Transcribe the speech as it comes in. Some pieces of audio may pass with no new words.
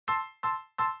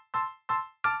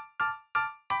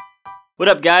What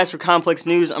up guys, for Complex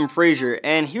News, I'm Frazier,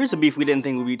 and here's a beef we didn't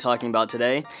think we'd be talking about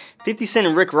today. 50 Cent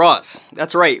and Rick Ross.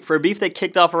 That's right, for a beef that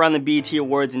kicked off around the BET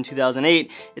Awards in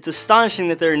 2008, it's astonishing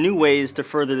that there are new ways to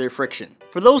further their friction.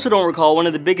 For those who don't recall, one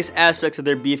of the biggest aspects of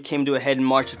their beef came to a head in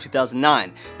March of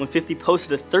 2009, when 50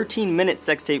 posted a 13-minute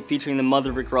sex tape featuring the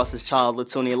mother of Rick Ross's child,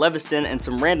 Litsonia Leviston, and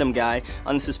some random guy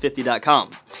on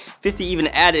thisis50.com. 50 even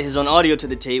added his own audio to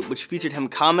the tape, which featured him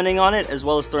commenting on it, as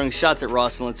well as throwing shots at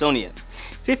Ross and Litsonia.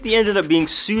 50 ended up being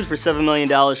sued for $7 million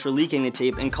for leaking the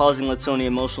tape and causing Litsonia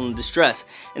emotional distress,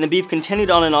 and the beef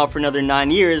continued on and off for another 9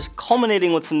 years,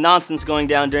 culminating with some nonsense going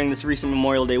down during this recent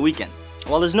Memorial Day weekend.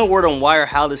 While there's no word on why or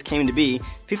how this came to be,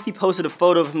 50 posted a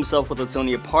photo of himself with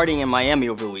Litsonia partying in Miami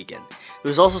over the weekend. There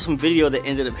was also some video that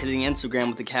ended up hitting Instagram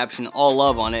with the caption "All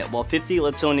Love" on it, while 50,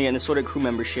 Litsonia, and assorted crew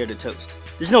members shared a toast.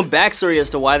 There's no backstory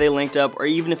as to why they linked up, or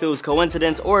even if it was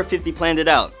coincidence or if 50 planned it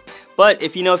out. But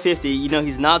if you know 50, you know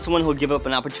he's not someone who'll give up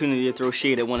an opportunity to throw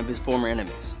shade at one of his former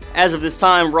enemies. As of this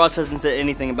time, Ross hasn't said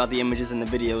anything about the images in the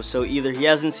video, so either he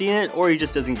hasn't seen it or he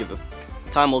just doesn't give a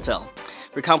f***. Time will tell.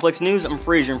 For Complex News, I'm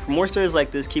Frazier, and for more stories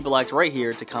like this, keep it locked right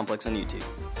here to Complex on YouTube.